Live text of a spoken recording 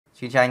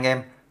Xin chào anh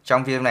em,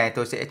 trong video này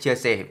tôi sẽ chia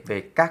sẻ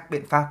về các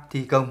biện pháp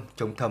thi công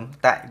chống thấm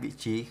tại vị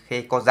trí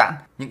khe co giãn,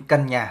 những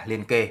căn nhà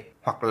liền kề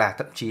hoặc là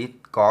thậm chí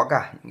có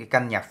cả những cái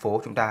căn nhà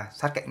phố chúng ta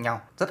sát cạnh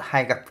nhau, rất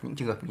hay gặp những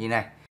trường hợp như thế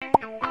này.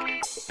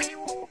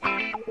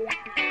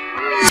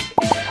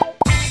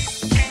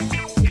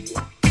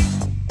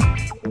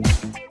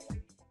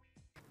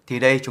 Thì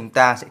đây chúng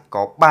ta sẽ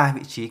có 3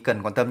 vị trí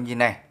cần quan tâm như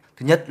này.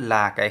 Thứ nhất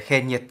là cái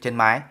khe nhiệt trên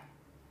mái.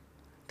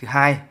 Thứ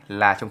hai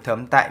là chống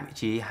thấm tại vị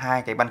trí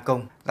hai cái ban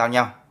công giao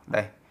nhau.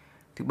 Đây.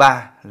 Thứ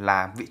ba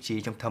là vị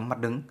trí chống thấm mặt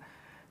đứng.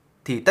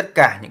 Thì tất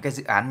cả những cái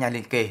dự án nhà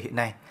liền kề hiện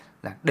nay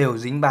là đều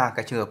dính 3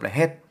 cái trường hợp này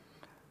hết.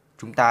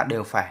 Chúng ta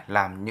đều phải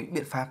làm những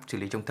biện pháp xử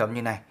lý chống thấm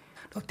như này.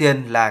 Đầu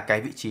tiên là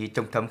cái vị trí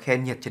chống thấm khe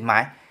nhiệt trên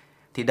mái.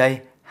 Thì đây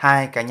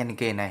hai cái nhà liền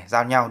kề này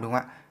giao nhau đúng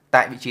không ạ?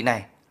 Tại vị trí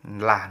này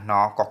là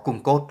nó có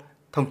cùng cốt.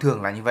 Thông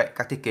thường là như vậy,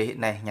 các thiết kế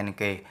hiện nay nhà liền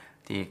kề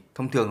thì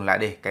thông thường là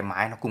để cái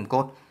mái nó cùng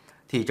cốt.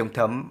 Thì chống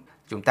thấm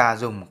chúng ta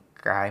dùng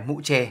cái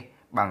mũ che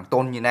bằng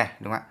tôn như này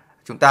đúng không ạ?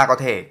 Chúng ta có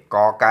thể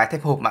có cái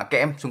thép hộp mạ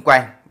kẽm xung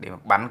quanh để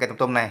bắn cái tấm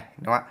tôn này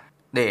đúng không ạ?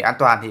 Để an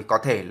toàn thì có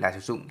thể là sử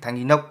dụng thanh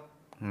inox,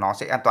 nó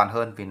sẽ an toàn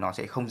hơn vì nó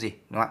sẽ không gì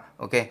đúng không ạ?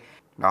 Ok,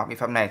 đó, biện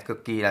pháp này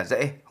cực kỳ là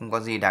dễ, không có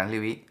gì đáng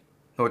lưu ý.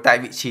 Rồi tại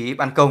vị trí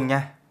ban công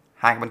nhá,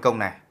 hai cái ban công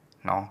này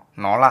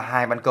nó là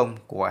hai ban công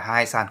của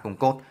hai sàn cùng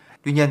cốt.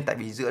 Tuy nhiên tại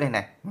vì giữa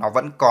này nó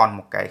vẫn còn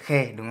một cái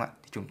khe đúng không ạ?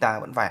 Thì chúng ta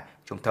vẫn phải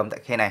chống thấm tại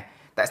khe này.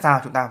 Tại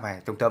sao chúng ta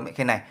phải chống thấm tại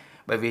khe này?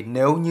 Bởi vì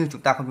nếu như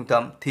chúng ta không chống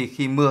thấm thì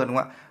khi mưa đúng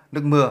không ạ?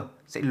 Nước mưa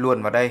sẽ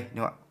luồn vào đây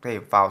đúng không ạ? Có thể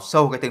vào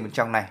sâu cái tường bên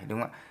trong này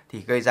đúng không ạ?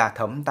 Thì gây ra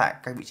thấm tại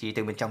các vị trí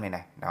tường bên trong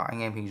này. Đó,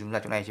 anh em hình dung ra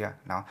chỗ này chưa?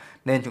 Đó.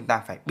 Nên chúng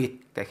ta phải bịt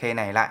cái khe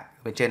này lại,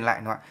 bên trên lại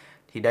đúng không ạ?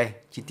 Thì đây,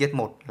 chi tiết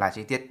 1 là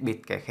chi tiết bịt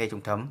cái khe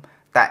chống thấm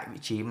tại vị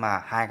trí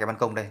mà hai cái ban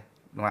công đây,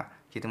 đúng không ạ?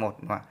 Chi tiết 1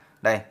 đúng không ạ?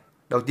 Đây,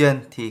 đầu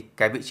tiên thì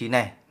cái vị trí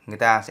này người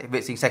ta sẽ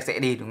vệ sinh sạch sẽ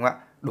đi đúng không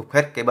ạ? Đục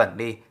hết cái bẩn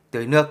đi,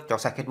 tưới nước cho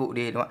sạch hết bụi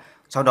đi đúng không ạ?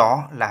 Sau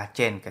đó là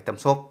chèn cái tấm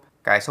xốp.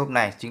 Cái xốp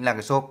này chính là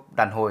cái xốp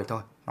đàn hồi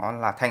thôi, nó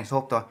là thanh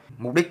xốp thôi.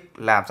 Mục đích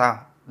làm sao?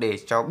 Để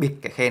cho bịt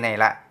cái khe này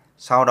lại.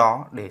 Sau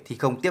đó để thi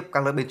công tiếp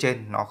các lớp bên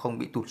trên nó không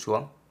bị tụt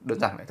xuống, đơn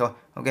giản vậy thôi.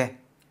 Ok.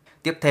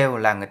 Tiếp theo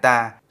là người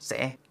ta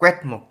sẽ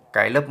quét một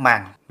cái lớp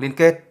màng liên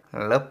kết,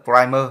 lớp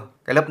primer.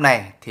 Cái lớp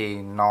này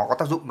thì nó có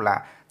tác dụng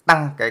là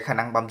tăng cái khả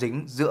năng bám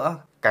dính giữa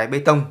cái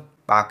bê tông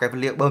và cái vật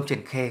liệu bơm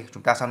trên khe của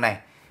chúng ta sau này.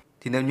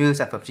 Thì nếu như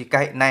sản phẩm Sika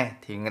hiện nay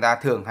thì người ta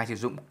thường hay sử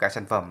dụng cái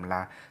sản phẩm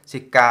là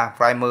Sika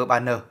Primer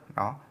 3N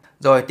đó.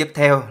 Rồi tiếp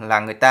theo là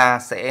người ta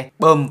sẽ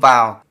bơm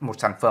vào một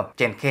sản phẩm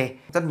chèn khe,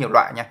 rất nhiều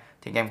loại nha.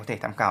 Thì anh em có thể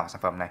tham khảo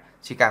sản phẩm này,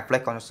 Sika Flex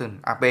Construction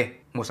AP,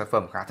 một sản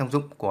phẩm khá thông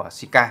dụng của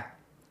Sika.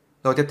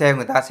 Rồi tiếp theo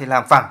người ta sẽ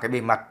làm phẳng cái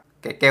bề mặt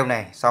cái keo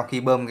này sau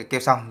khi bơm cái keo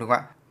xong đúng không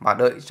ạ? Và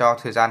đợi cho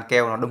thời gian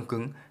keo nó đông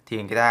cứng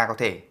thì người ta có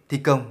thể thi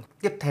công.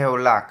 Tiếp theo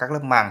là các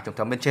lớp màng chống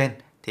thấm bên trên.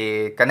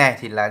 Thì cái này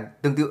thì là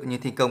tương tự như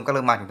thi công các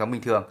lớp màng chống thấm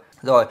bình thường.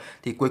 Rồi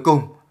thì cuối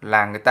cùng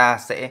là người ta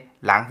sẽ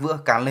láng vữa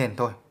cán lên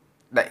thôi.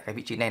 Đậy cái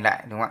vị trí này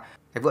lại đúng không ạ?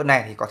 Cái vữa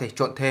này thì có thể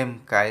trộn thêm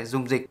cái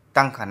dung dịch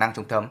tăng khả năng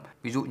chống thấm,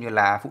 ví dụ như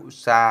là phụ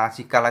sa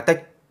Sika Latex.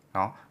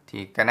 Đó,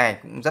 thì cái này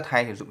cũng rất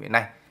hay sử dụng hiện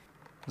nay.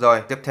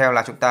 Rồi tiếp theo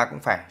là chúng ta cũng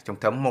phải chống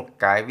thấm một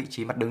cái vị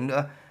trí mặt đứng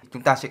nữa.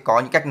 Chúng ta sẽ có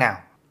những cách nào?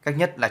 Cách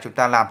nhất là chúng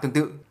ta làm tương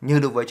tự như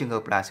đối với trường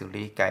hợp là xử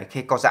lý cái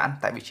khe co giãn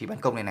tại vị trí ban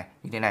công này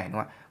như thế này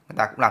đúng không ạ? Người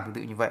ta cũng làm tương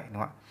tự như vậy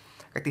đúng không ạ?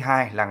 Cách thứ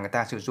hai là người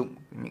ta sử dụng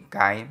những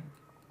cái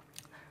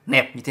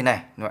nẹp như thế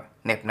này đúng không ạ?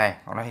 Nẹp này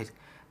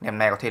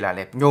có thể là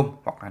nẹp nhôm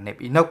hoặc là nẹp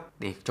inox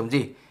để chống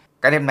gì?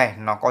 Cái nẹp này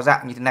nó có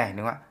dạng như thế này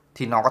đúng không ạ?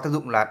 Thì nó có tác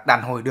dụng là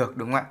đàn hồi được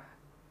đúng không ạ?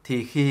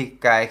 Thì khi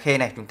cái khe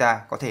này chúng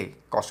ta có thể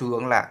có xu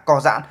hướng là co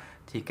giãn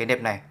thì cái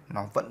nẹp này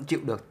nó vẫn chịu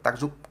được tác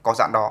dụng co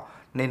giãn đó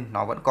nên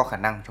nó vẫn có khả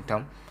năng chống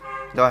thấm.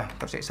 Rồi,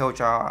 tôi sẽ show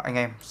cho anh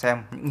em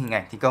xem những hình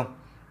ảnh thi công.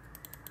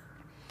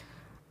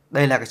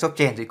 Đây là cái xốp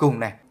chèn dưới cùng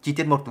này, chi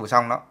tiết 1 vừa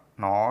xong đó,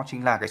 nó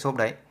chính là cái xốp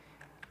đấy.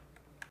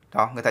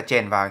 Đó, người ta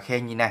chèn vào khe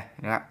như này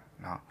đúng không ạ?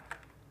 Đó.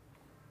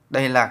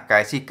 Đây là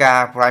cái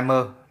Sika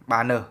Primer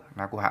 3N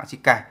là của hãng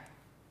Sika.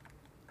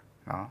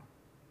 Đó.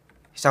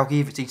 Sau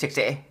khi vệ sinh sạch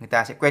sẽ, người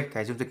ta sẽ quét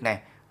cái dung dịch này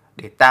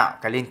để tạo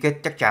cái liên kết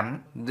chắc chắn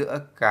giữa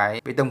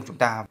cái bê tông của chúng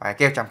ta và cái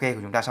keo chắn khe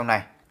của chúng ta sau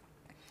này.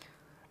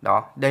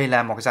 Đó, đây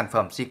là một cái sản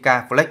phẩm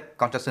Sika Flex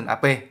Construction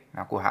AP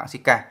là của hãng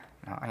Sika.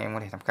 Đó, anh em có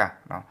thể tham khảo.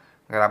 Đó,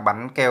 người ta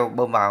bắn keo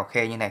bơm vào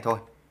khe như này thôi.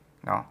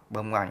 Đó,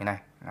 bơm vào như này.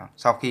 Đó.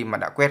 Sau khi mà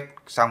đã quét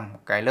xong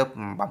cái lớp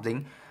bám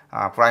dính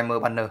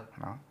primer banner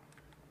đó.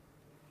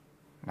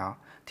 Đó.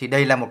 Thì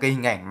đây là một cái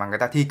hình ảnh mà người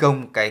ta thi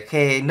công cái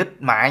khe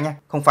nứt mái nhá,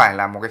 không phải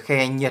là một cái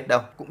khe nhiệt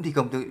đâu, cũng thi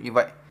công tương tự như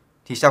vậy.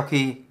 Thì sau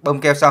khi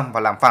bơm keo xong và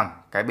làm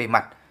phẳng cái bề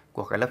mặt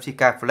của cái lớp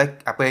Sika Flex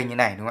AP như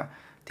này đúng không ạ?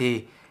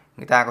 Thì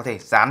người ta có thể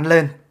dán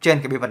lên trên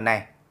cái bề mặt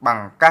này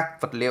bằng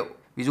các vật liệu,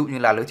 ví dụ như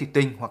là lưới thủy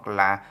tinh hoặc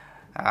là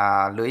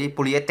lưới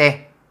polyester.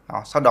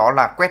 Đó, sau đó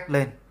là quét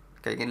lên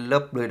cái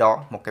lớp lưới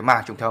đó một cái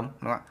màng chống thấm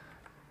đúng không ạ?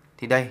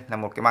 Thì đây là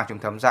một cái màng chống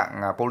thấm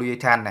dạng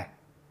polyethylene này.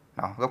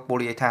 Đó, gốc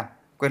polyethylene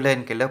quét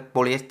lên cái lớp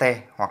polyester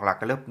hoặc là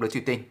cái lớp lưới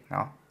thủy tinh.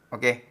 Đó,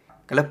 ok.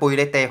 Cái lớp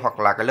polyester hoặc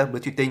là cái lớp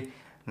lưới thủy tinh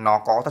nó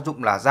có tác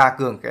dụng là gia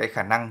cường cái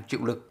khả năng chịu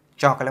lực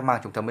cho cái lớp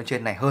màng chống thấm bên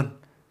trên này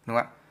hơn, đúng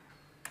không ạ?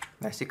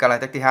 Đây,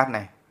 XDTH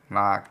này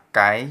là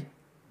cái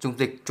dung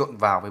dịch trộn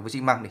vào với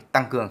xi măng để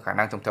tăng cường khả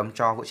năng chống thấm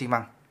cho vữa xi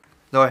măng.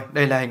 Rồi,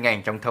 đây là hình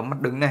ảnh chống thấm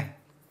mặt đứng này,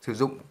 sử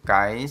dụng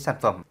cái sản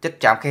phẩm chất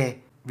trám khe,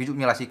 ví dụ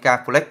như là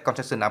Silica Flex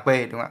Construction AP,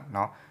 đúng không ạ?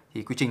 Nó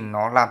thì quy trình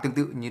nó làm tương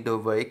tự như đối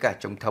với cả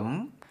chống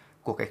thấm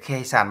của cái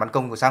khe sàn ban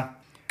công của xăng.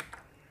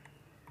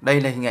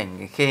 Đây là hình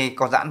ảnh khe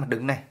co giãn mặt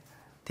đứng này.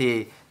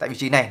 Thì tại vị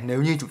trí này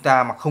nếu như chúng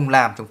ta mà không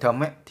làm chống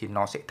thấm ấy thì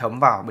nó sẽ thấm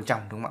vào bên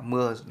trong, đúng không ạ?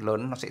 Mưa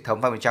lớn nó sẽ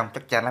thấm vào bên trong,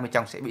 chắc chắn là bên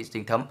trong sẽ bị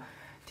dính thấm.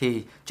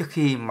 Thì trước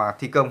khi mà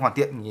thi công hoàn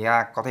thiện thì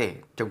có thể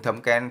chống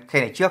thấm cái khe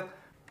này trước.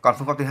 Còn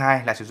phương pháp thứ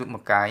hai là sử dụng một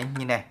cái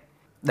như này.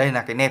 Đây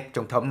là cái nẹp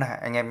chống thấm này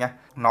anh em nhé.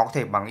 Nó có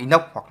thể bằng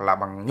inox hoặc là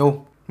bằng nhôm,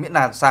 miễn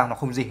là sao nó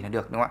không dỉ là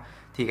được, đúng không ạ?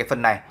 Thì cái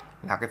phần này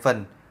là cái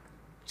phần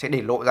sẽ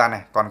để lộ ra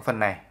này, còn phần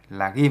này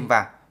là ghim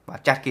vào và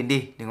chát kín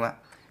đi, đúng không ạ?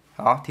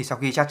 Đó, thì sau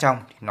khi chát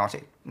trong thì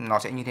nó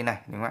sẽ như thế này,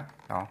 đúng không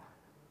ạ?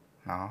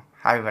 Đó,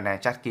 hai phần này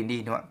chát kín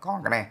đi, đúng không ạ?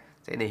 Còn cái này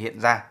sẽ để hiện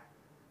ra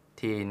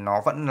thì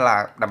nó vẫn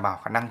là đảm bảo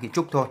khả năng kiến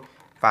trúc thôi.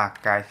 Và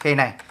cái khe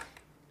này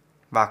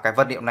và cái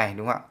vật liệu này,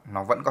 đúng không ạ,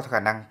 nó vẫn có khả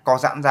năng co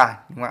giãn ra,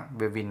 đúng không ạ?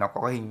 Bởi vì nó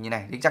có cái hình như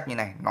này, zigzag như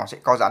này, nó sẽ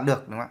co giãn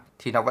được, đúng không ạ?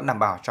 Thì nó vẫn đảm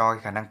bảo cho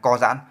cái khả năng co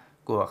giãn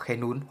của khe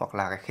nún hoặc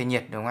là cái khe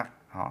nhiệt, đúng không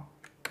ạ?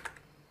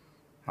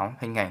 Đó,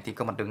 hình ảnh thi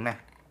công mặt đứng này.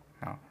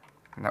 Đó,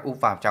 nó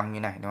úp vào trong như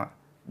này, đúng không ạ?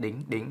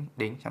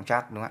 Đính trong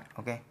chát, đúng không ạ?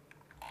 Ok.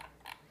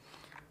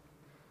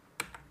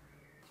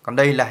 Còn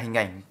đây là hình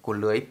ảnh của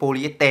lưới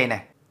polyester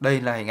này.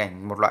 Đây là hình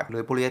ảnh một loại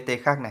lưới polyester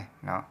khác này.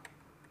 Đó.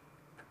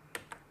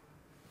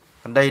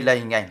 Còn đây là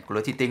hình ảnh của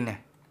lưới thủy tinh này.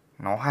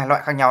 Nó hai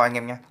loại khác nhau anh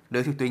em nhé.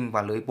 Lưới thủy tinh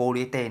và lưới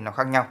polyester nó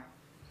khác nhau.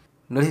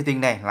 Lưới thủy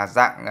tinh này là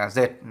dạng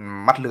dệt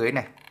mắt lưới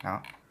này.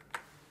 Đó.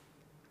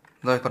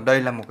 Rồi còn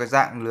đây là một cái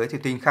dạng lưới thủy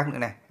tinh khác nữa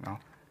này. Đó.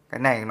 Cái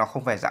này nó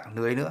không phải dạng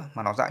lưới nữa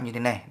mà nó dạng như thế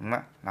này, đúng không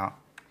ạ?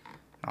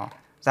 Đó.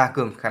 Gia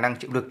cường khả năng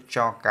chịu lực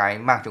cho cái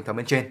màng chống thấm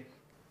bên trên.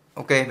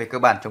 Ok, về cơ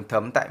bản chống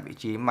thấm tại vị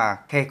trí mà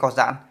khe co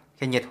giãn,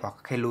 khe nhiệt hoặc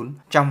khe lún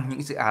trong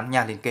những dự án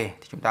nhà liền kề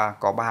thì chúng ta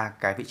có 3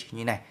 cái vị trí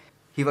như này.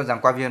 Hy vọng rằng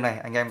qua video này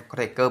anh em có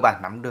thể cơ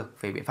bản nắm được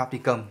về biện pháp thi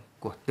công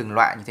của từng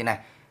loại như thế này.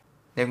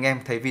 Nếu anh em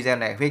thấy video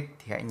này hữu ích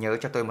thì hãy nhớ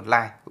cho tôi một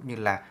like cũng như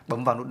là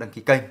bấm vào nút đăng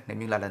ký kênh nếu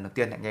như là lần đầu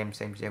tiên anh em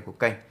xem video của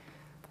kênh.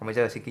 Còn bây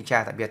giờ xin kính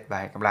chào tạm biệt và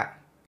hẹn gặp lại.